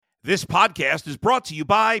This podcast is brought to you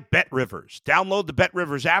by BetRivers. Download the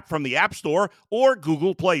BetRivers app from the App Store or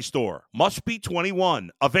Google Play Store. Must be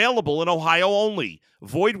 21. Available in Ohio only.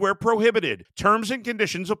 Void where prohibited. Terms and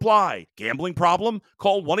conditions apply. Gambling problem?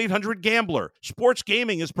 Call 1-800-GAMBLER. Sports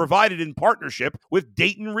gaming is provided in partnership with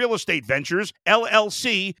Dayton Real Estate Ventures,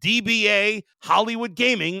 LLC, DBA, Hollywood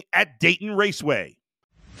Gaming at Dayton Raceway.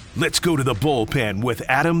 Let's go to the bullpen with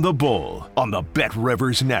Adam the Bull on the Bet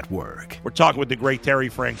Rivers Network. We're talking with the great Terry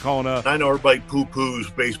Francona. I know everybody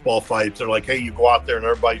poo-poos baseball fights. They're like, hey, you go out there and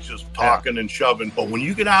everybody's just talking and shoving. But when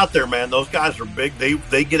you get out there, man, those guys are big.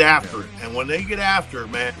 They get after it. And when they get after it,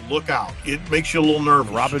 man, look out. It makes you a little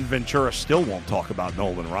nervous. Robin Ventura still won't talk about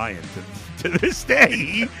Nolan Ryan to this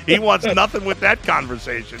day. He wants nothing with that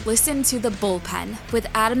conversation. Listen to The Bullpen with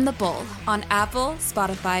Adam the Bull on Apple,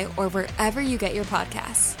 Spotify, or wherever you get your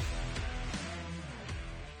podcasts.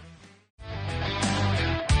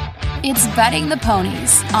 It's Betting the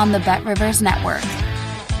Ponies on the Bet Rivers Network.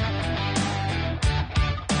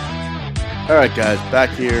 All right, guys, back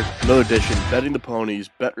here. Another edition, Betting the Ponies,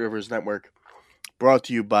 Bet Rivers Network. Brought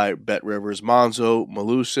to you by Bet Rivers. Monzo,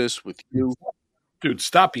 Malusis with you. Dude,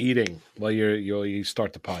 stop eating while you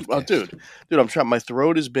start the podcast. Well, dude, I'm trying. My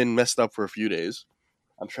throat has been messed up for a few days.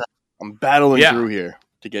 I'm battling through here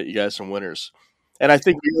to get you guys some winners. And I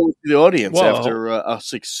think we owe it to the audience after a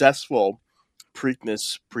successful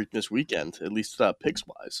Preakness weekend, at least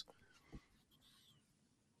picks-wise.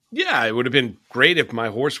 Yeah, it would have been great if my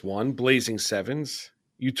horse won, Blazing Sevens.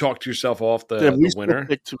 You talked yourself off the winner.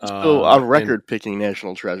 Still on record picking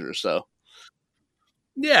National Treasure, so.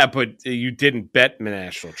 Yeah, but you didn't bet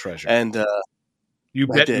National Treasure. And you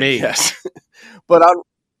bet me. Yes. But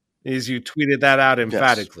you tweeted that out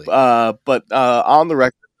emphatically. Yes. But on the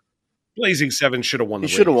record, Blazing Sevens should have won the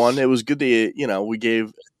race. He should have won. It was good that we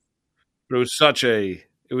gave. But it was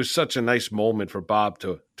such a nice moment for Bob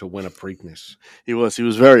to win a Preakness. He was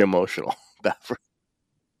very emotional.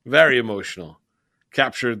 Very emotional.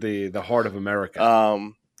 Captured the heart of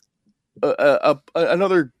America.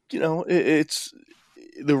 Another, it's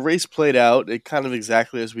the race played out kind of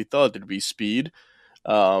exactly as we thought. There'd be speed.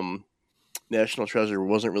 National Treasure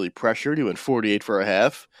wasn't really pressured. He went 48 for a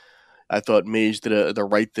half. I thought Mage did the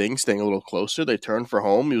right thing, staying a little closer. They turned for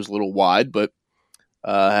home. He was a little wide, but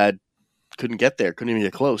couldn't get there. Couldn't even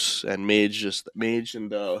get close. And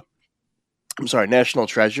National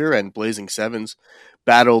Treasure and Blazing Sevens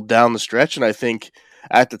battled down the stretch. And I think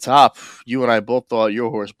at the top, you and I both thought your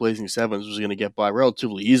horse Blazing Sevens was going to get by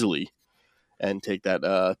relatively easily and take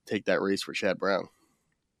that race for Chad Brown.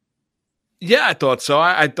 Yeah, I thought so.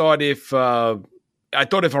 I thought if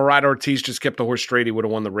Arad Ortiz just kept the horse straight, he would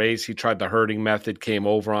have won the race. He tried the herding method, came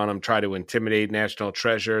over on him, tried to intimidate National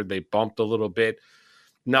Treasure. They bumped a little bit.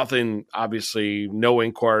 Nothing, obviously, no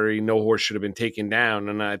inquiry, no horse should have been taken down.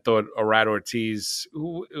 And I thought Arad Ortiz,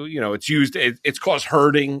 it's caused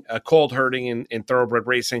herding, called herding in thoroughbred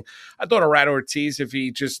racing. I thought Arad Ortiz, if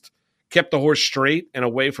he just kept the horse straight and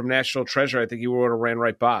away from National Treasure, I think he would have ran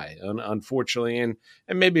right by, unfortunately. And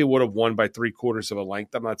maybe it would have won by 3/4 of a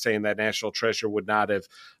length. I'm not saying that National Treasure would not have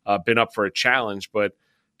been up for a challenge, but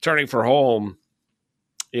turning for home,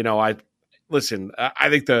 I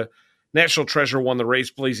think the National Treasure won the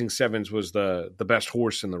race. Blazing Sevens was the best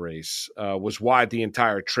horse in the race. Was wide the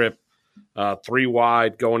entire trip. 3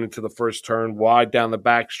 wide going into the first turn, wide down the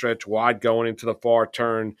backstretch, wide going into the far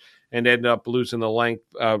turn, and ended up losing the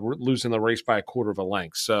race by 1/4 of a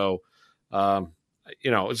length. So,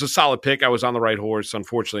 it's a solid pick. I was on the right horse.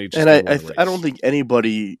 Unfortunately, I don't think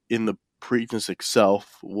anybody in the Preakness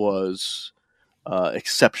itself was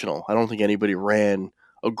exceptional. I don't think anybody ran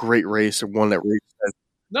a great race or won that race.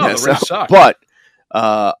 No, the race sucked. But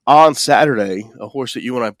on Saturday, a horse that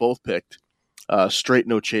you and I both picked, Straight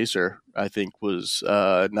No Chaser, I think was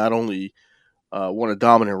not only won a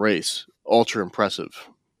dominant race, ultra impressive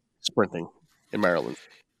sprinting in Maryland.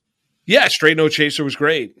 Yeah, Straight No Chaser was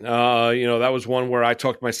great. That was one where I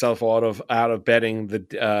talked myself out of betting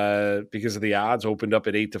because of the odds. Opened up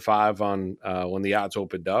at 8-5 on when the odds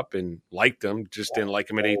opened up, and liked them. Just didn't like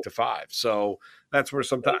them at 8-5. So that's where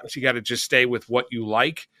sometimes you got to just stay with what you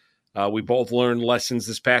like. We both learned lessons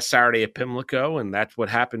this past Saturday at Pimlico, and that's what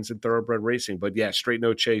happens in thoroughbred racing. But yeah, Straight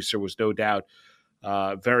No Chaser was no doubt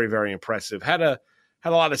very, very impressive. Had a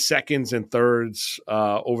lot of seconds and thirds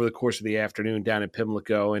over the course of the afternoon down in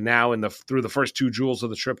Pimlico, and now through the first 2 jewels of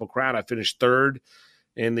the Triple Crown, I finished 3rd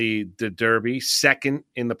in the Derby, 2nd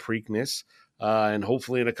in the Preakness, and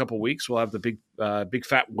hopefully in a couple of weeks we'll have the big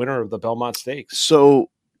fat winner of the Belmont Stakes. So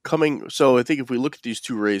I think if we look at these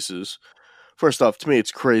 2 races, first off, to me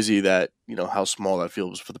it's crazy that how small that field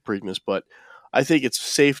was for the Preakness, but I think it's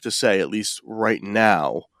safe to say, at least right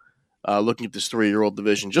now, looking at this 3-year-old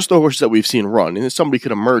division, just the horses that we've seen run, and somebody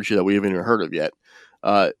could emerge here that we haven't even heard of yet.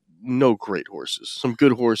 No great horses. Some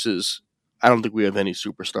good horses. I don't think we have any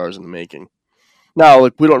superstars in the making. Now,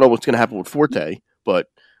 we don't know what's going to happen with Forte, but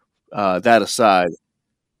that aside.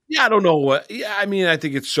 Yeah, I don't know what. Yeah, I mean, I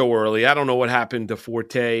think it's so early. I don't know what happened to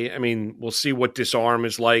Forte. I mean, we'll see what Disarm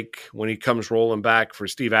is like when he comes rolling back for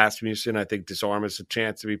Steve Asmussen. I think Disarm has a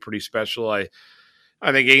chance to be pretty special. I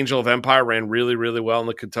think Angel of Empire ran really, really well in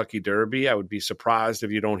the Kentucky Derby. I would be surprised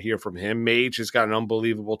if you don't hear from him. Mage has got an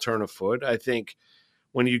unbelievable turn of foot. I think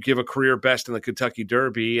when you give a career best in the Kentucky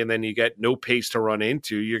Derby and then you get no pace to run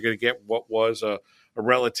into, you're going to get what was a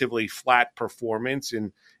relatively flat performance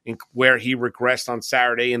in where he regressed on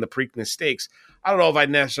Saturday in the Preakness Stakes. I don't know if I'd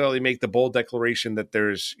necessarily make the bold declaration that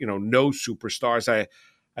there's, no superstars.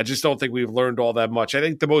 I just don't think we've learned all that much. I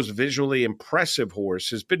think the most visually impressive horse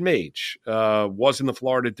has been Mage. Was in the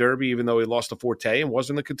Florida Derby, even though he lost to Forte, and was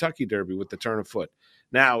in the Kentucky Derby with the turn of foot.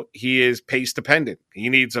 Now, he is pace dependent. He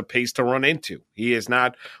needs a pace to run into. He is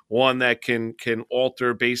not one that can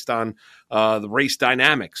alter based on the race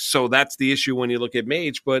dynamics. So that's the issue when you look at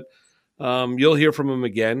Mage. But you'll hear from him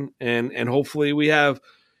again, and hopefully we have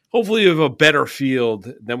a better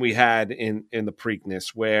field than we had in the Preakness,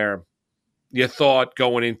 where you thought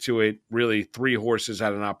going into it, really 3 horses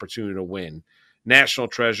had an opportunity to win. National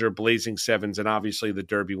Treasure, Blazing Sevens, and obviously the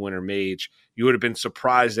Derby winner Mage. You would have been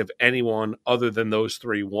surprised if anyone other than those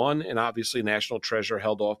 3 won, and obviously National Treasure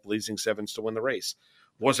held off Blazing Sevens to win the race.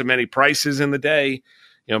 Wasn't many prices in the day.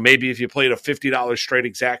 Maybe if you played a $50 straight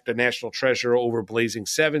exacta National Treasure over Blazing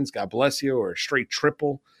Sevens, God bless you, or a straight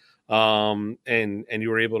triple, and you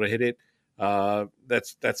were able to hit it,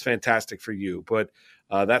 that's fantastic for you. But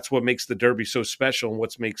that's what makes the Derby so special, and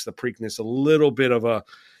what makes the Preakness a little bit of a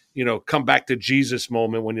come back to Jesus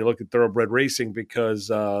moment when you look at thoroughbred racing, because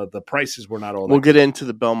the prices were not all that. We'll get into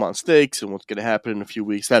the Belmont Stakes and what's going to happen in a few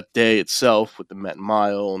weeks. That day itself with the Met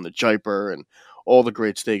Mile and the Jaipur and all the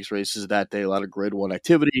great stakes races that day. A lot of grade 1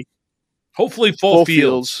 activity. Hopefully full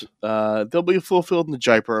fields. There'll be a full field in the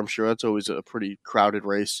Jaipur, I'm sure. That's always a pretty crowded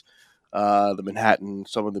race. The Manhattan,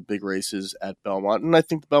 some of the big races at Belmont. And I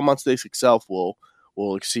think the Belmont Stakes itself will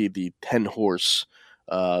exceed the 10-horse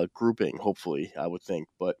grouping, hopefully, I would think.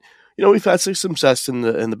 But we've had some success in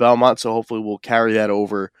the Belmont, so hopefully we'll carry that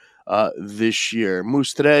over this year.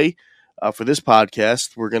 Moose, today for this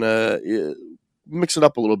podcast, we're gonna mix it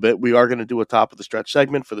up a little bit. We are gonna do a top of the stretch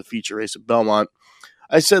segment for the feature race at Belmont.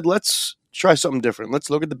 I said let's try something different. Let's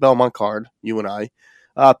look at the Belmont card, you and I,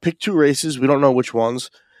 pick 2 races. We don't know which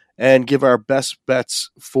ones, and give our best bets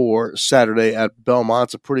for Saturday at Belmont.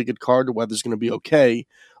 It's a pretty good card. The weather's going to be okay.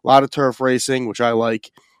 A lot of turf racing, which I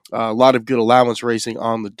like. A lot of good allowance racing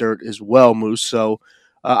on the dirt as well, Moose. So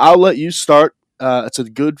I'll let you start. It's a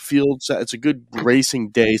good field. It's a good racing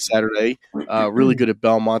day Saturday. Really good at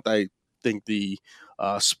Belmont. I think the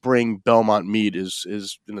spring Belmont meet is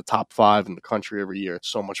in the top 5 in the country every year. It's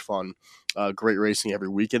so much fun. Great racing every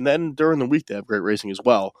week. And then during the week, they have great racing as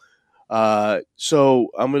well. So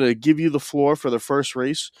I'm going to give you the floor for the first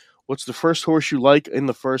race. What's the first horse you like in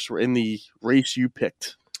the race you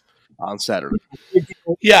picked on Saturday?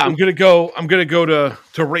 Yeah, I'm gonna go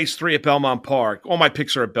to race 3 at Belmont Park. All my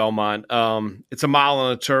picks are at Belmont. It's a mile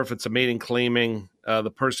on the turf. It's a maiden claiming. The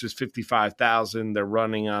purse is $55,000. They're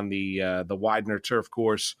running on the Widener turf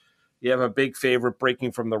course. You have a big favorite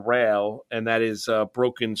breaking from the rail, and that is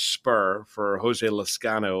Broken Spur for Jose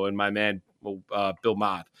Lascano and my man Bill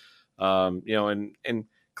Mott. And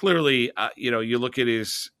clearly, you look at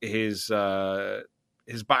his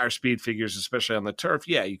buyer speed figures, especially on the turf.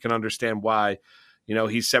 Yeah, you can understand why,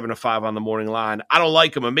 he's 7-5 on the morning line. I don't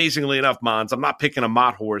like him. Amazingly enough, Monz, I'm not picking a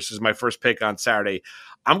Mott horse as my first pick on Saturday.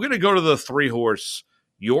 I'm going to go to the 3-horse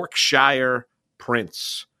Yorkshire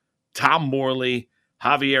Prince, Tom Morley,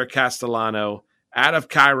 Javier Castellano, out of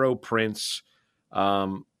Cairo Prince.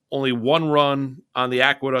 Only 1 run on the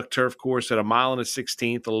Aqueduct turf course at 1 mile and a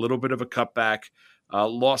 16th, a little bit of a cutback.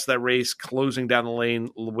 Lost that race closing down the lane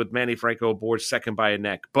with Manny Franco aboard, second by a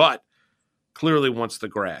neck. But clearly wants the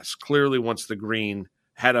grass, clearly wants the green.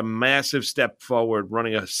 Had a massive step forward,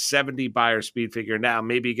 running a 70 buyer speed figure. Now,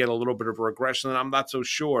 maybe get a little bit of a regression, and I'm not so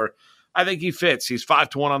sure. I think he fits. He's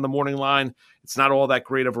 5-1 on the morning line. It's not all that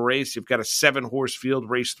great of a race. You've got a 7-horse field,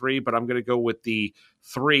 race 3, but I'm going to go with the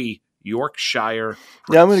 3 Yorkshire Prince.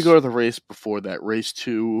 Yeah, I'm going to go to the race before that, race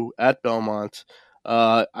 2 at Belmont.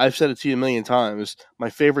 I've said it to you a million times.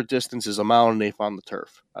 My favorite distance is 1.8 miles on the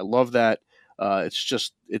turf. I love that. It's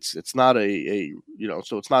not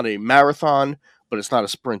so it's not a marathon, but it's not a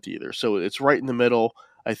sprint either. So it's right in the middle.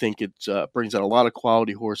 I think it brings out a lot of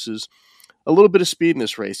quality horses. a little bit of speed in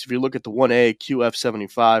this race. If you look at the 1A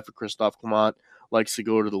QF75 for Christophe Clement, likes to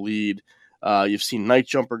go to the lead. You've seen Night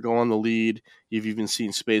Jumper go on the lead. You've even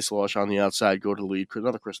seen Space Losh on the outside go to the lead.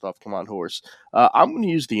 Another Christophe Clement horse. I'm going to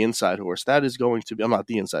use the inside horse. That is going to be, I'm not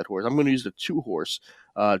the inside horse. I'm going to use the 2 horse,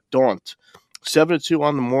 Daunt. 7-2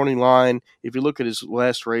 on the morning line. If you look at his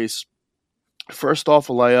last race, first off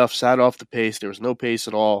a layoff, sat off the pace. There was no pace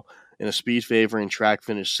at all in a speed favoring track,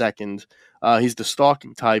 finished second. He's the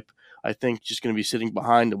stalking type. I think just going to be sitting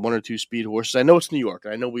behind the 1 or 2 speed horses. I know it's New York.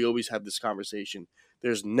 I know we always have this conversation.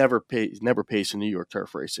 There's never pace in New York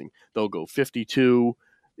turf racing. They'll go 52.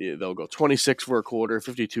 They'll go 26 for a quarter,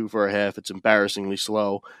 52 for a half. It's embarrassingly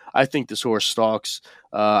slow. I think this horse stalks.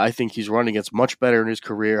 I think he's running against much better in his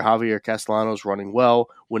career. Javier Castellano's running well,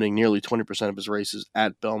 winning nearly 20% of his races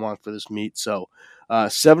at Belmont for this meet. So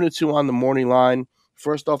 7-2 on the morning line.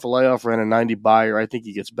 First off a layoff, ran a 90 buyer. I think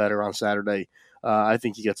he gets better on Saturday. I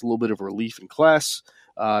think he gets a little bit of relief in class,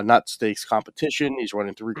 not stakes competition. He's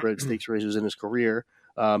running 3 credit stakes races in his career,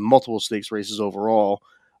 multiple stakes races overall.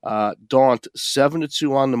 Daunt,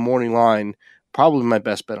 7-2 on the morning line. Probably my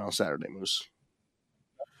best bet on Saturday, Moose.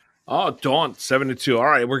 Oh, Daunt, 7-2. All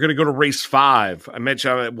right, we're going to go to race 5. I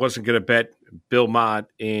mentioned I wasn't going to bet Belmont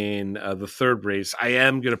in the 3rd race. I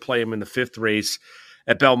am going to play him in the 5th race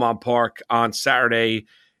at Belmont Park on Saturday,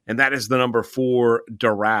 and that is the number 4,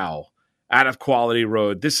 Doral. Out of Quality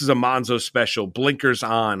Road. This is a Monzo special. Blinkers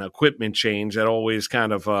on, equipment change. That always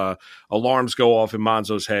kind of alarms go off in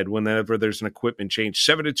Monzo's head whenever there's an equipment change.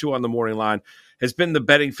 7-2 on the morning line. Has been the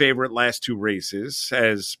betting favorite last 2 races.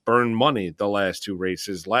 Has burned money the last 2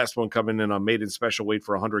 races. Last one coming in on maiden special weight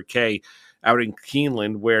for $100K out in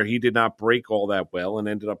Keeneland, where he did not break all that well and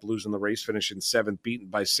ended up losing the race, finishing 7th, beaten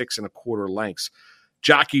by 6 1/4 lengths.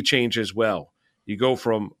 Jockey change as well. You go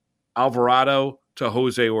from Alvarado to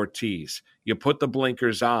Jose Ortiz. You put the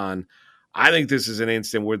blinkers on. I think this is an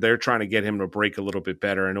instant where they're trying to get him to break a little bit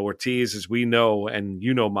better. And Ortiz, as we know, and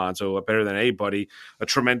you know Monzo better than anybody, a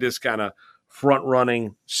tremendous kind of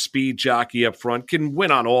front-running speed jockey up front, can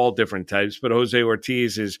win on all different types. But Jose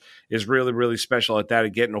Ortiz is really, really special at that,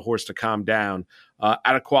 at getting a horse to calm down. Out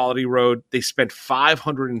of Quality Road, they spent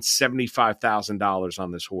 $575,000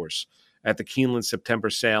 on this horse at the Keeneland September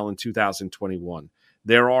sale in 2021.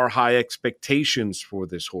 There are high expectations for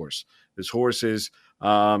this horse. This horse is,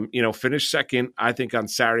 finished second. I think on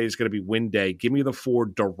Saturday is going to be win day. Give me the 4,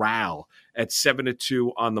 Doral, at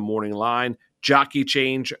 7-2 on the morning line. Jockey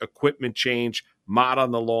change, equipment change, mod on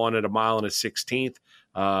the lawn at 1 1/16.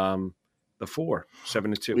 The 4,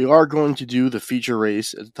 7-2. We are going to do the feature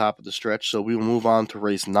race at the top of the stretch, so we will move on to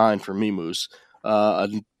race 9 for me, Moose. A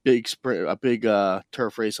big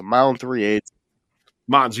turf race, 1 3/8.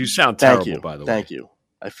 Mons, you sound terrible, by the way. Thank you.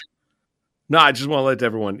 No, I just want to let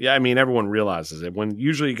everyone. Yeah, I mean, everyone realizes it. When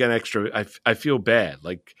usually you get extra, I feel bad.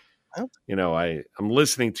 Like, I'm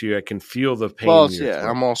listening to you. I can feel the pain. Well, in your throat.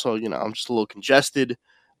 I'm also, I'm just a little congested.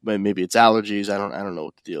 But maybe it's allergies. I don't know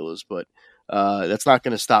what the deal is, but that's not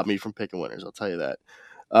going to stop me from picking winners. I'll tell you that.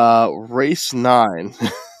 Race 9.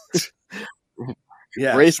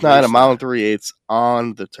 Yeah, race 9, 1 3/8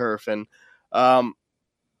 on the turf, and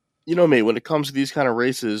you know me, when it comes to these kind of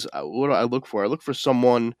races, what do I look for? I look for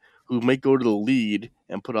someone who may go to the lead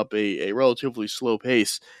and put up a relatively slow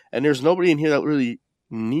pace. And there's nobody in here that really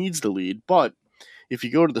needs the lead. But if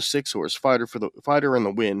you go to the 6 horse, Fighter in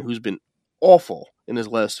the Win, who's been awful in his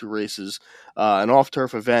last 2 races, an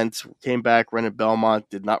off-turf event, came back, ran at Belmont,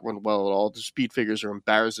 did not run well at all. The speed figures are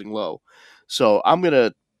embarrassing low. So I'm going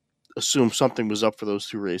to assume something was up for those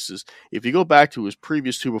 2 races. If you go back to his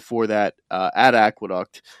previous 2 before that, at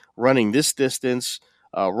Aqueduct, running this distance,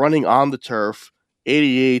 running on the turf,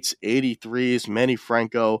 88s, 83s, Manny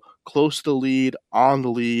Franco, close to the lead, on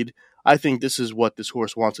the lead. I think this is what this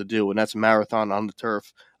horse wants to do, and that's marathon on the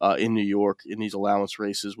turf in New York in these allowance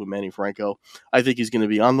races with Manny Franco. I think he's going to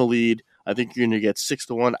be on the lead. I think you're going to get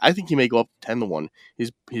 6-1. I think he may go up 10-1.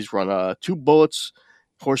 He's run 2 bullets.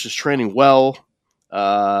 Horse is training well.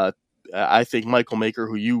 I think Michael Maker,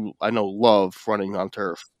 who I know love running on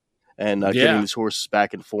turf, and getting these horses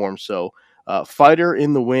back in form. So Fighter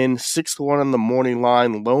in the Win, 6-1 on the morning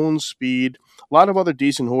line, Lone Speed. A lot of other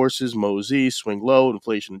decent horses, Mosey, Swing Low,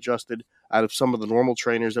 Inflation Adjusted, out of some of the normal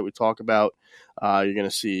trainers that we talk about. You're going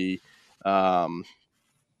to see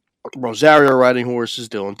Rosario riding horses,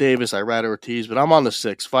 Dylan Davis, Irada Ortiz, but I'm on the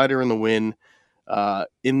 6, Fighter in the Win,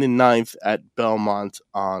 in the 9th at Belmont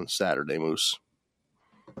on Saturday, Moose.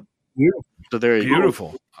 Beautiful. So there you go.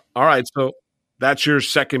 Beautiful. All right, so that's your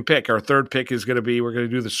second pick. Our third pick is going to be, we're going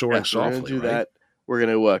to do the Soaring Softly. We're going to do that. We're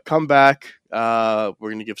going to come back. We're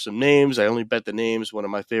going to give some names. I only bet the names, one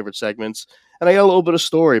of my favorite segments. And I got a little bit of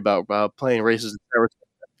story about playing races in Saratoga.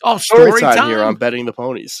 Oh, story time here on Betting the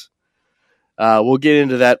Ponies. We'll get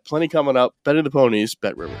into that. Plenty coming up. Betting the Ponies,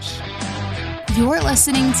 Bet Rivers. You're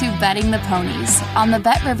listening to Betting the Ponies on the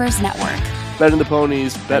Bet Rivers Network. Betting the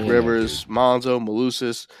Ponies, Bet Rivers, Monzo,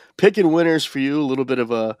 Moose, picking winners for you. A little bit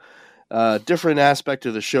of a different aspect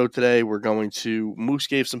of the show today. We're going to, Moose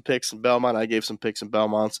gave some picks in Belmont. I gave some picks in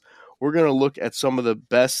Belmonts. We're going to look at some of the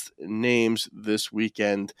best names this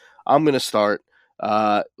weekend. I'm going to start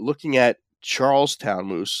looking at Charlestown,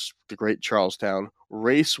 Moose, the great Charlestown.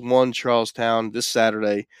 Race 1 Charlestown this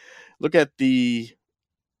Saturday. Look at I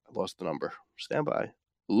lost the number. Stand by.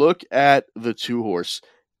 Look at the 2-horse.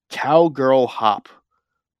 Cowgirl Hop.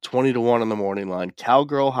 20-1 on the morning line.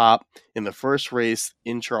 Cowgirl Hop in the first race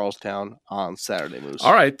in Charlestown on Saturday, Moose.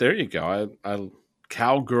 All right, there you go.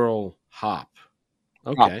 Cowgirl Hop.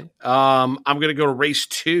 Okay. I'm going to go to race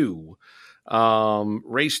 2.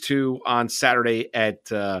 Race 2 on Saturday at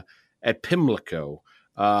Pimlico.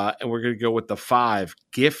 And we're going to go with the 5,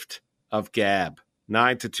 Gift of Gab.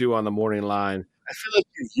 9-2 on the morning line. I feel like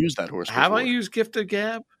you've used that horse before. Have I used Gift of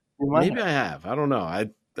Gab? Maybe I have. I don't know.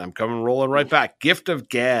 I'm coming rolling right back. Gift of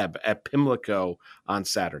Gab at Pimlico on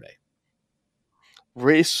Saturday.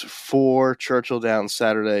 Race 4, Churchill Downs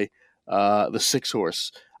Saturday. The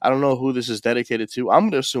 6-horse. I don't know who this is dedicated to. I'm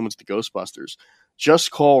going to assume it's the Ghostbusters.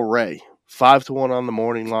 Just Call Ray. 5-1 on the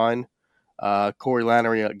morning line. Corey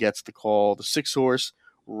Lannery gets the call. The 6-horse.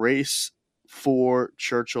 Race 4,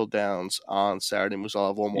 Churchill Downs on Saturday. I'll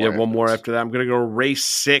have one more. Yeah, one more after that. I'm going to go race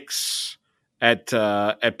 6 at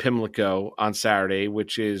Pimlico on Saturday,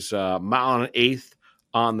 which is mile and 1/8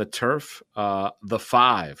 on the turf. The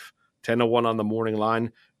 5, 10-1 on the morning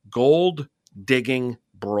line. Gold Digging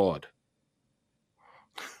Broad.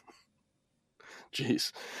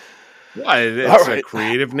 Jeez. Why? It's a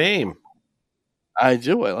creative name. I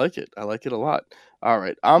do. I like it. I like it a lot. All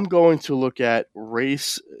right. I'm going to look at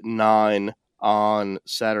race 9 on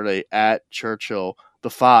Saturday at Churchill.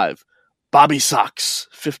 The 5, Bobby Sox.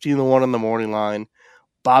 15-1 on the morning line.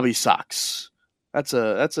 Bobby Sox. That's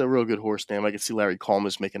a real good horse name. I can see Larry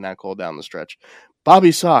Colmus making that call down the stretch.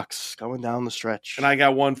 Bobby Sox going down the stretch. And I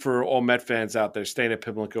got one for all Met fans out there staying at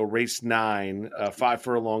Pimlico. Race 9, 5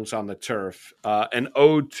 furlongs on the turf. An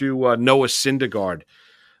ode to Noah Syndergaard.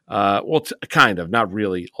 Kind of, not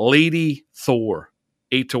really. Lady Thor.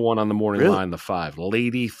 8-1 on the morning line, the 5.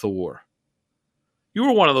 Lady Thor. You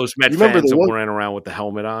were one of those Met fans that ran around with the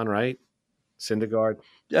helmet on, right? Syndergaard.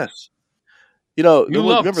 Yes. Remember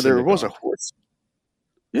there Syndergaard. Was a horse.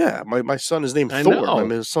 Yeah, my son is named I Thor. know.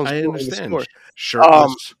 My son's I name understand. Thor.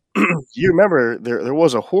 Shirtless. You remember there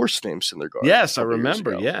was a horse named Syndergaard. Yes, I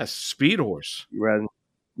remember. Yes, speed horse. Ran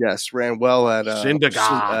well at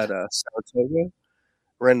Syndergaard. Saratoga.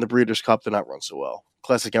 Ran the Breeders' Cup, did not run so well.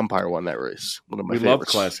 Classic Empire won that race. One of my favorites. Love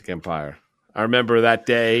Classic Empire. I remember that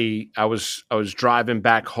day I was driving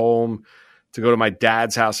back home to go to my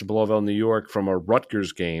dad's house in Belouville, New York from a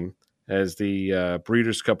Rutgers game as the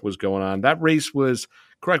Breeders' Cup was going on. That race was,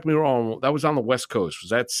 correct me wrong, that was on the West Coast. Was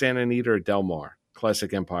that Santa Anita or Del Mar?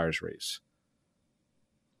 Classic Empire's race.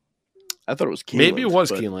 I thought it was Keeneland. Maybe it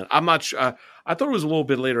was Keeneland. I'm not sure. I thought it was a little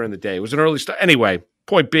bit later in the day. It was an early start. Anyway,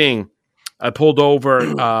 point being, I pulled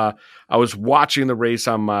over. I was watching the race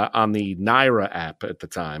on the Naira app at the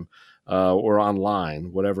time, or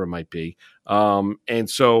online, whatever it might be. And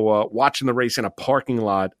so watching the race in a parking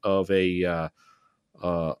lot of a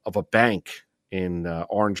bank in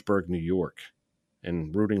Orangeburg, New York,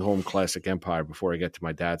 and rooting home Classic Empire before I get to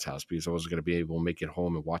my dad's house because I wasn't going to be able to make it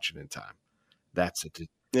home and watch it in time. That's it.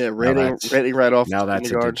 Rating right off. Now that's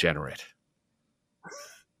a degenerate.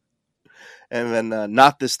 And then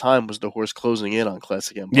Not This Time was the horse closing in on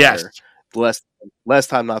Classic Empire. Yes. Last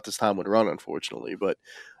time Not This Time would run, unfortunately. But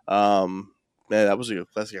that was a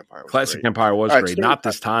good Classic Empire. Classic Empire was great. Not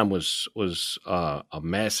This Time was a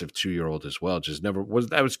massive 2-year-old as well. Just never was.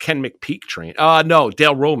 That was Ken McPeak trained. No,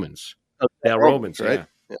 Dale Romans. Dale Romans, right?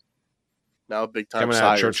 Yeah. Now a big time coming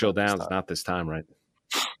out of Churchill Downs. Not This Time, right?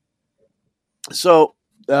 So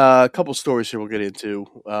a couple stories here we'll get into.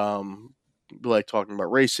 Like talking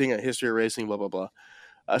about racing, a history of racing, blah, blah, blah.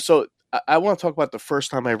 So I want to talk about the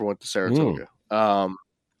first time I ever went to Saratoga.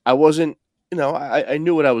 I wasn't, I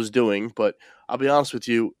knew what I was doing, but I'll be honest with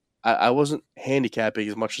you, I wasn't handicapping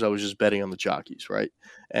as much as I was just betting on the jockeys, right?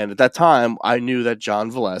 And at that time, I knew that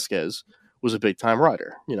John Velasquez was a big-time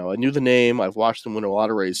rider. I knew the name. I've watched him win a lot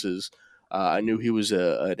of races. I knew he was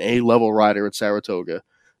an A-level rider at Saratoga.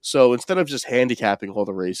 So instead of just handicapping all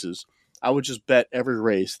the races, I would just bet every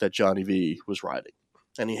race that Johnny V was riding.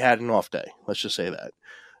 and he had an off day. Let's just say that.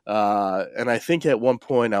 And I think at one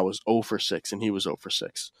point I was 0 for 6, and he was 0 for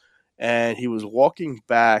 6. And he was walking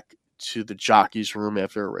back to the jockey's room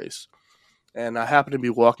after a race. And I happened to be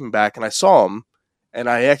walking back, and I saw him, and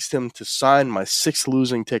I asked him to sign my 6th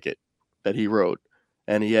losing ticket that he wrote,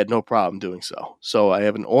 and he had no problem doing so. So I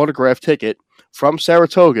have an autographed ticket from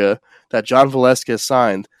Saratoga that John Velasquez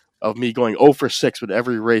signed of me going 0 for 6 with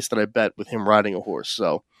every race that I bet with him riding a horse.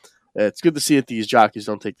 So it's good to see that these jockeys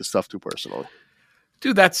don't take the stuff too personally.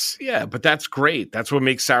 Dude, that's great. That's what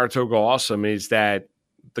makes Saratoga awesome, is that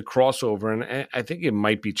the crossover, and I think it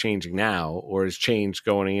might be changing now, or has changed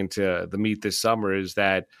going into the meet this summer, is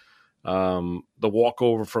that the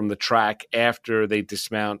walkover from the track after they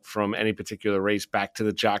dismount from any particular race back to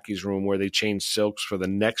the jockey's room where they change silks for the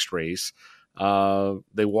next race,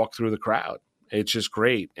 they walk through the crowd. It's just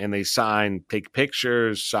great. And they take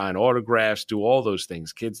pictures, sign autographs, do all those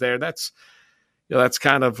things. Kids there, that's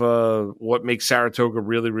kind of what makes Saratoga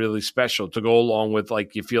really, really special, to go along with,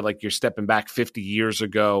 like, you feel like you're stepping back 50 years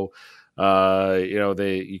ago.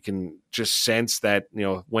 You can just sense that,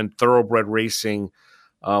 when thoroughbred racing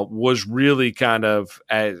was really kind of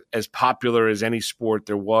as popular as any sport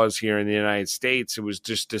there was here in the United States, it was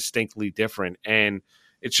just distinctly different. And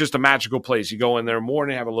it's just a magical place. You go in there in the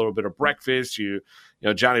morning, have a little bit of breakfast.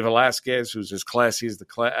 Johnny Velasquez, who's as classy as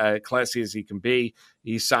classy as he can be,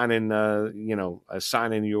 he's signing your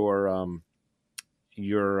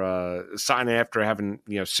sign after having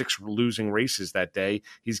 6 losing races that day.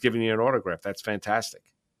 He's giving you an autograph. That's fantastic.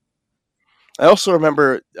 I also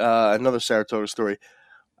remember another Saratoga story.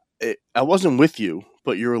 I wasn't with you,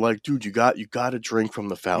 but you were like, dude, you got to drink from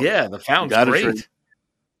the fountain. Yeah, the fountain's great. Drink.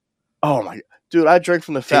 Oh my. Dude, I drank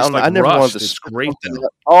from the fountain. Like I never wanted to. It's great, though.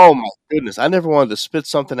 Oh my goodness! I never wanted to spit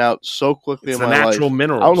something out so quickly in my life. It's the natural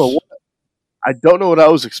minerals. I don't know what I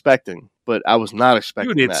was expecting, but I was not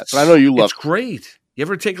expecting that. But I know you love it. It's great. You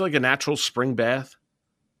ever take like a natural spring bath?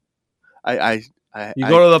 You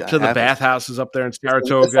go up to the bathhouses up there in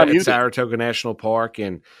Saratoga at Saratoga National Park,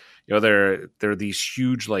 and they're these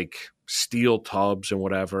huge like steel tubs and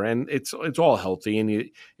whatever, and it's all healthy, and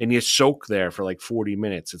you soak there for like 40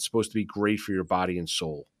 minutes. It's supposed to be great for your body and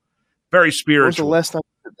soul. Very spiritual. When was the last time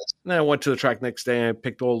you did this? And I went to the track next day and I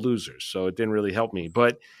picked all losers, so it didn't really help me,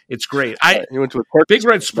 but it's great. You went to a Big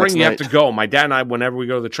Red Spring, you have to go. My dad and I, whenever we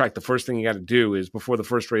go to the track, the first thing you got to do is, before the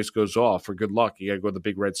first race goes off, for good luck, you got to go to the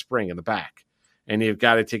Big Red Spring in the back, and you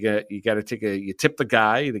tip the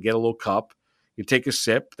guy to get a little cup. You take a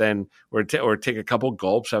sip, then or take a couple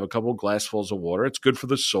gulps, have a couple glassfuls of water. It's good for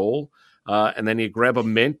the soul, and then you grab a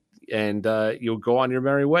mint, and you'll go on your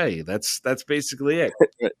merry way. That's basically it.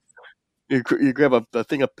 You grab a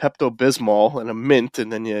thing of Pepto-Bismol and a mint, and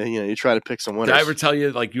then you try to pick some winners. Did I ever tell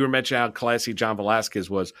you, like you were mentioning how classy John Velasquez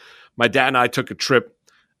was? My dad and I took a trip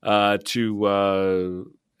to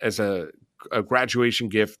as a graduation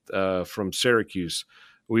gift from Syracuse.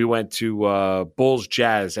 We went to Bulls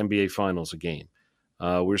Jazz NBA Finals, a game.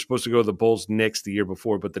 We were supposed to go to the Bulls Knicks the year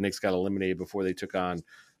before, but the Knicks got eliminated before they took on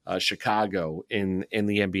Chicago in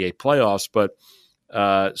the NBA playoffs. But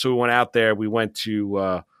so we went out there. We went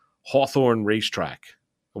to Hawthorne Racetrack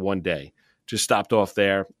one day. Just stopped off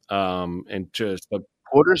there and just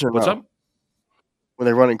quarters or what's no? Up? Were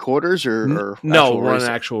they running quarters or no? Running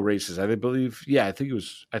actual races. I believe. Yeah, I think it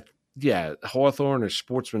was. Hawthorne or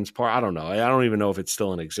Sportsman's Park. I don't know. I don't even know if it's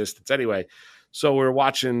still in existence. Anyway, so we were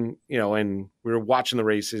watching, and we were watching the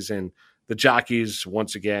races, and the jockeys,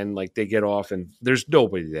 once again, like they get off and there's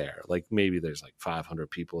nobody there. Like maybe there's like 500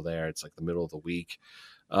 people there. It's like the middle of the week.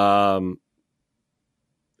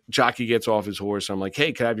 Jockey gets off his horse. I'm like,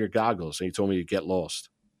 hey, can I have your goggles? And he told me to get lost.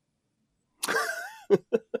 I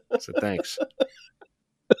said, thanks.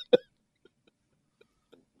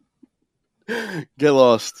 Get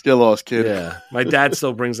lost, kid. Yeah, my dad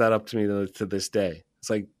still brings that up to me to this day. It's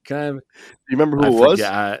like, can I? Do you remember who it was?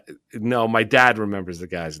 No, my dad remembers the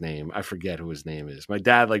guy's name. I forget who his name is. My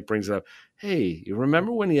dad brings it up. Hey, you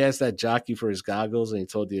remember when he asked that jockey for his goggles and he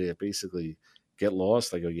told you to basically get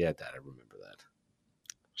lost? I go, yeah, Dad, I remember that.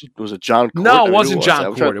 Was it John Court? No, it wasn't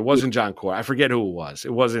John Court. It wasn't John Court. I forget who it was.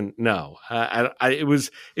 It wasn't. No, it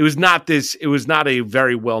was not this. It was not a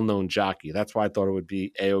very well known jockey. That's why I thought it would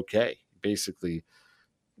be A-OK. Basically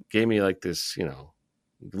gave me like this,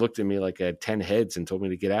 looked at me like I had 10 heads and told me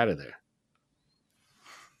to get out of there.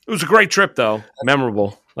 It was a great trip though.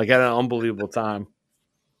 Memorable. Like I had an unbelievable time.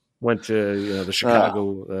 Went to, the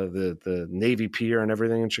Chicago, the Navy Pier and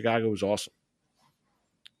everything in Chicago. It was awesome.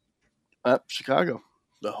 Chicago,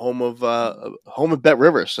 the home of Bet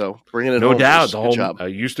Rivers. So bringing it no home. No doubt. The home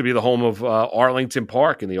used to be the home of Arlington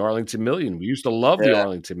Park and the Arlington Million. We used to love the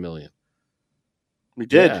Arlington Million. We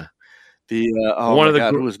did. Yeah.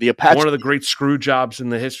 Who was the Apache? One of the great screw jobs in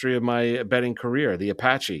the history of my betting career, the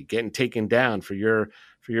Apache, getting taken down for your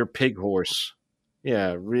pig horse.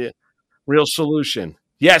 Yeah, real solution.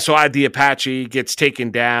 Yeah, so I had the Apache, gets taken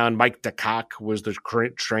down. Mike DeCock was the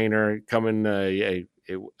trainer coming.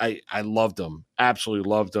 I loved him, absolutely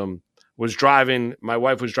loved him. My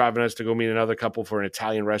wife was driving us to go meet another couple for an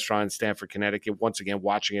Italian restaurant in Stamford, Connecticut. Once again,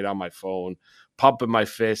 watching it on my phone, pumping my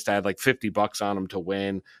fist. I had like $50 on him to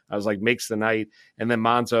win. I was like, makes the night. And then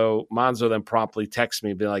Monzo then promptly texts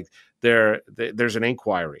me, be like, there's an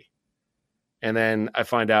inquiry. And then I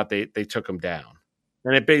find out they took him down.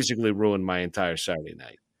 And it basically ruined my entire Saturday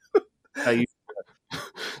night.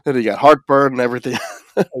 Then he got heartburn and everything.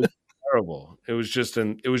 It was terrible. It was just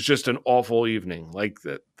an awful evening. Like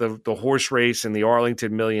the horse race and the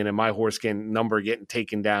Arlington Million and my horse getting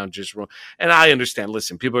taken down just wrong. And I understand.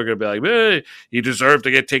 Listen, people are going to be like, hey, you deserve to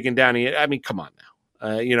get taken down. I mean, come on now.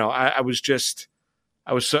 I was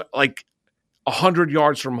so, like 100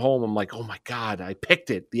 yards from home. I'm like, oh my God, I picked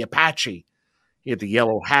it. The Apache. He had the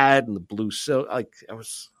yellow hat and the blue silk. Like, I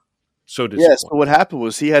was so disappointed. Yeah, so what happened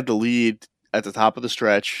was he had the lead at the top of the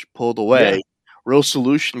stretch, pulled away. Yeah. Real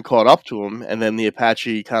Solution caught up to him, and then the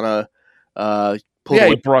Apache kind of pulled away.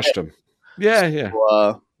 Yeah, he brushed him. Yeah.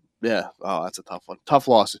 So, yeah. Oh, that's a tough one. Tough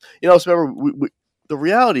losses. So remember, the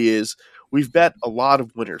reality is we've bet a lot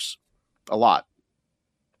of winners. A lot.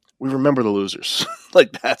 We remember the losers.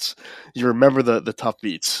 You remember the tough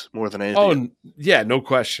beats more than anything. Oh, yeah, no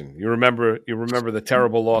question. You remember the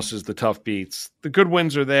terrible losses, the tough beats. The good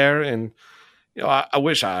wins are there, and I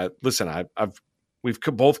wish we've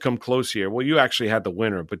both come close here. Well, you actually had the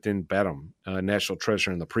winner, but didn't bet him, National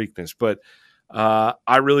Treasure and the Preakness. But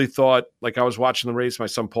I really thought, like, I was watching the race. My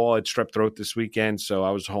son Paul had strep throat this weekend, so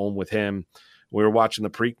I was home with him. We were watching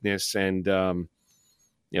the Preakness, and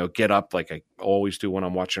get up like I always do when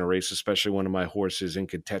I'm watching a race, especially when my horse is in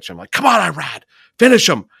contention. I'm like, come on, Irad, finish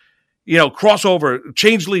him. Crossover,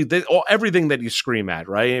 change lead, everything that you scream at,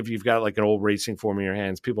 right? If you've got like an old racing form in your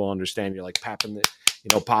hands, people understand you're like popping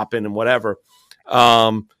and whatever.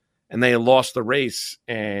 And they lost the race,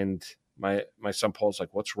 and my son Paul's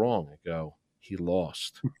like, what's wrong? I go, he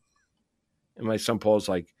lost. And my son Paul's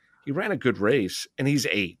like, he ran a good race, and he's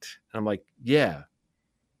 8. And I'm like, yeah,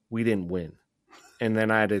 we didn't win. And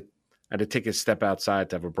then I had to take a step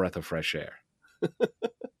outside to have a breath of fresh air.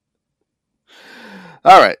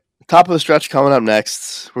 All right, top of the stretch coming up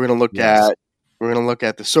next. We're gonna look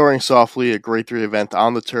at the Soaring Softly, a grade 3 event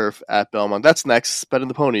on the turf at Belmont. That's next. Betting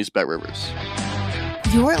the Ponies, Bet Rivers.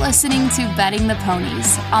 You're listening to Betting the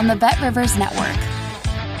Ponies on the Bet Rivers Network.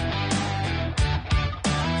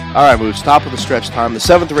 All right, Moose, top of the stretch time. The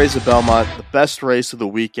 7th race at Belmont, the best race of the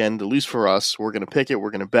weekend, at least for us. We're going to pick it.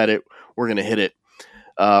 We're going to bet it. We're going to hit it.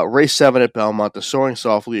 Race 7 at Belmont, the Soaring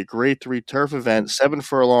Softly, a grade 3 turf event, 7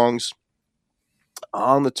 furlongs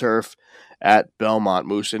on the turf at Belmont,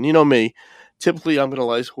 Moose. And you know me, typically I'm going to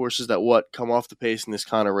like horses that come off the pace in this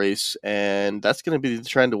kind of race, and that's going to be the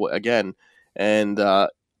trend again. And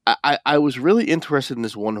I was really interested in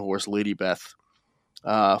this one horse, Lady Beth.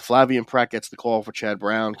 Flavian Pratt gets the call for Chad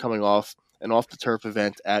Brown coming off an off-the-turf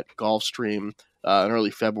event at Gulfstream in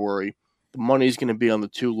early February. The money's going to be on the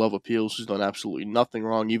 2 Love Appeals, who's done absolutely nothing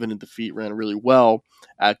wrong, even in defeat, ran really well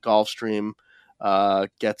at Gulfstream.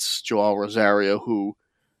 Gets Joel Rosario, who,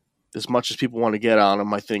 as much as people want to get on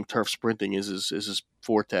him, I think turf sprinting is his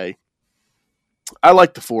forte. I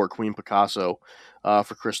like the 4, Queen Picasso,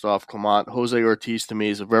 for Christophe Clement. Jose Ortiz, to me,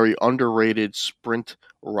 is a very underrated sprint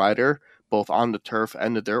rider, both on the turf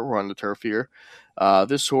and the dirt. We're on the turf here.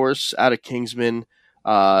 This horse out of Kingsman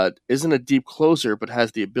isn't a deep closer, but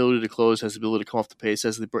has the ability to close, has the ability to come off the pace,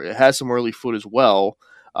 it has some early foot as well,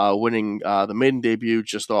 winning the maiden debut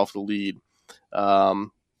just off the lead.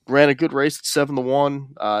 Ran a good race at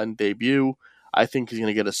 7-1 in debut. I think he's going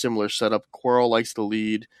to get a similar setup. Quarrel likes the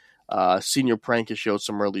lead. Senior Prank has showed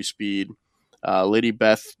some early speed. Lady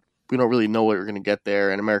Beth, we don't really know what we're going to get there,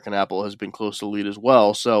 and American Apple has been close to the lead as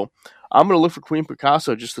well. So I'm going to look for Queen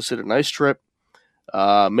Picasso just to sit a nice trip,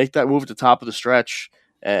 make that move at the top of the stretch,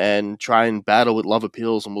 and try and battle with Love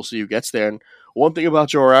Appeals, and we'll see who gets there. And one thing about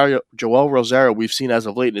Joel Rosario we've seen as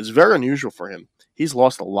of late, and it's very unusual for him, he's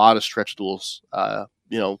lost a lot of stretch duels, to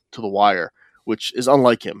the wire, which is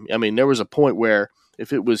unlike him. I mean, there was a point where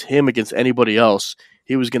if it was him against anybody else,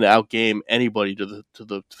 he was going to outgame anybody to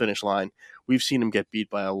the finish line. We've seen him get beat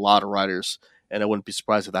by a lot of riders, and I wouldn't be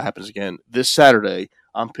surprised if that happens again. This Saturday,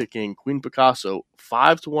 I'm picking Queen Picasso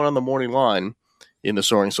 5-1 on the morning line in the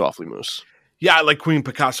Soaring Softly, Moose. Yeah, I like Queen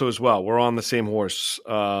Picasso as well. We're on the same horse.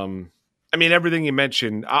 I mean, everything you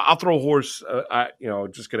mentioned. I'll throw a horse.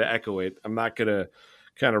 Just going to echo it. I'm not going to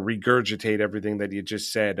kind of regurgitate everything that you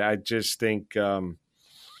just said. I just think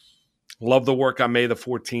love the work on May the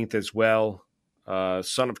 14th as well.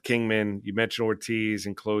 Son of Kingman. You mentioned Ortiz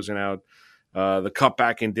and closing out the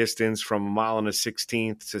cutback in distance from 1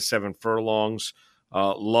 1/16 to 7 furlongs.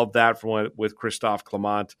 Love that with Christophe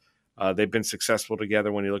Clement. They've been successful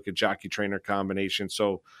together when you look at jockey-trainer combination.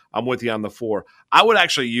 So I'm with you on the 4. I would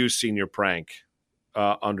actually use Senior Prank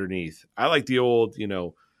underneath. I like the old,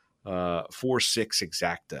 4-6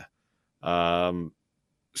 exacta.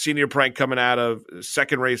 Senior Prank coming out of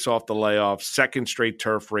second race off the layoff, second straight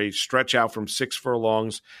turf race, stretch out from 6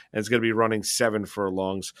 furlongs, and it's going to be running 7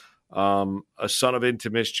 furlongs. A son of Into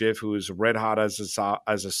Mischief, who is red hot as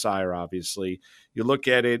a sire, obviously. You look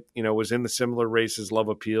at it, was in the similar races, Love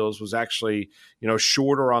Appeals, was actually,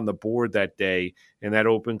 shorter on the board that day in that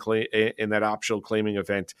in that optional claiming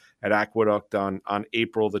event at Aqueduct on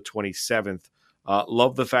April the 27th.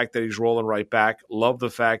 Love the fact that he's rolling right back. Love the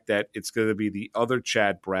fact that it's going to be the other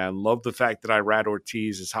Chad Brown. Love the fact that Irad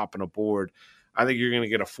Ortiz is hopping aboard. I think you're going to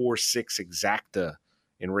get a 4-6 exacta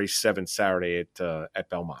in race 7 Saturday at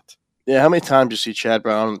Belmont. Yeah, how many times do you see Chad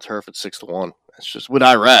Brown on the turf at 6-1? That's just with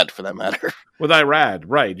Irad, for that matter. With Irad,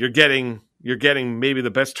 right? You're getting maybe the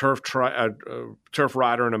best turf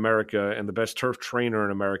rider in America and the best turf trainer in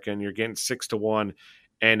America, and you're getting 6-1,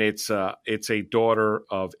 and it's a daughter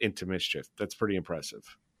of Into Mischief. That's pretty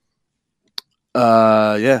impressive.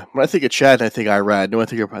 Yeah. When I think of Chad, I think Irad. No, I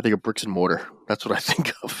think of Bricks and Mortar. That's what I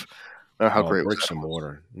think of. How great Bricks and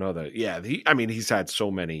Mortar. No, he's had so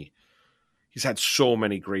many. He's had so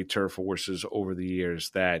many great turf horses over the years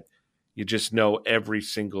that you just know every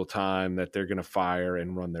single time that they're going to fire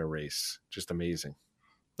and run their race. Just amazing.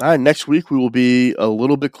 All right, next week we will be a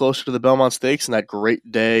little bit closer to the Belmont Stakes and that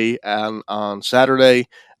great day on Saturday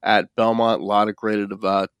at Belmont. A lot of graded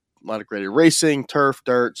racing, turf,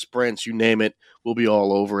 dirt, sprints, you name it. We'll be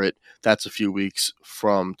all over it. That's a few weeks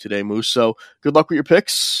from today, Moose. So good luck with your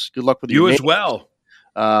picks. Good luck with you as well.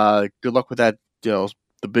 Good luck with that.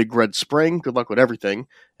 The big red spring. Good luck with everything.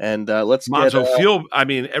 And let's Monzo,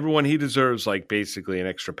 everyone, he deserves basically an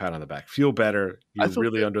extra pat on the back. Feel better. You're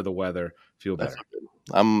really good. Under the weather. Feel better.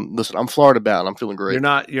 I'm Florida bound. I'm feeling great. You're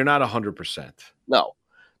not 100%. No,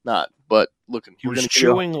 not. But looking, he was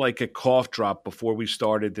chewing like a cough drop before we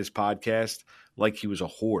started this podcast, like he was a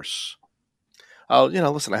horse. Oh,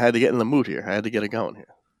 listen, I had to get in the mood here. I had to get it going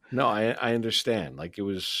here. No, I understand. It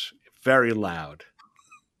was very loud.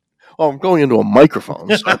 Oh, I'm going into a microphone.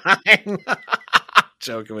 So.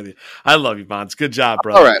 Joking with you. I love you, Monz. Good job,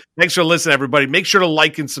 brother. All right. Thanks for listening, everybody. Make sure to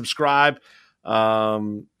like and subscribe. We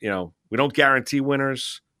don't guarantee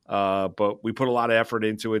winners, but we put a lot of effort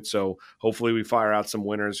into it. So hopefully we fire out some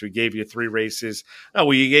winners. We gave you 3 races. No,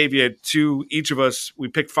 we gave you 2. Each of us, we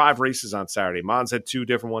picked 5 races on Saturday. Monz had 2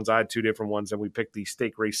 different ones. I had 2 different ones. And we picked the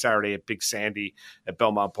stake race Saturday at Big Sandy at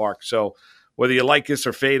Belmont Park. So whether you like us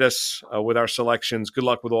or fade us with our selections, good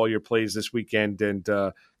luck with all your plays this weekend and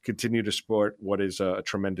continue to support what is a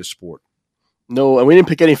tremendous sport. No, and we didn't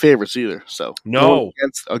pick any favorites either. So no,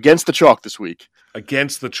 against the chalk this week.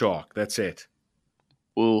 Against the chalk. That's it.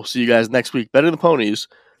 We'll see you guys next week. Betting the Ponies,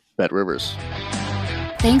 Bet Rivers.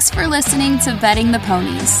 Thanks for listening to Betting the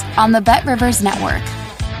Ponies on the Bet Rivers Network.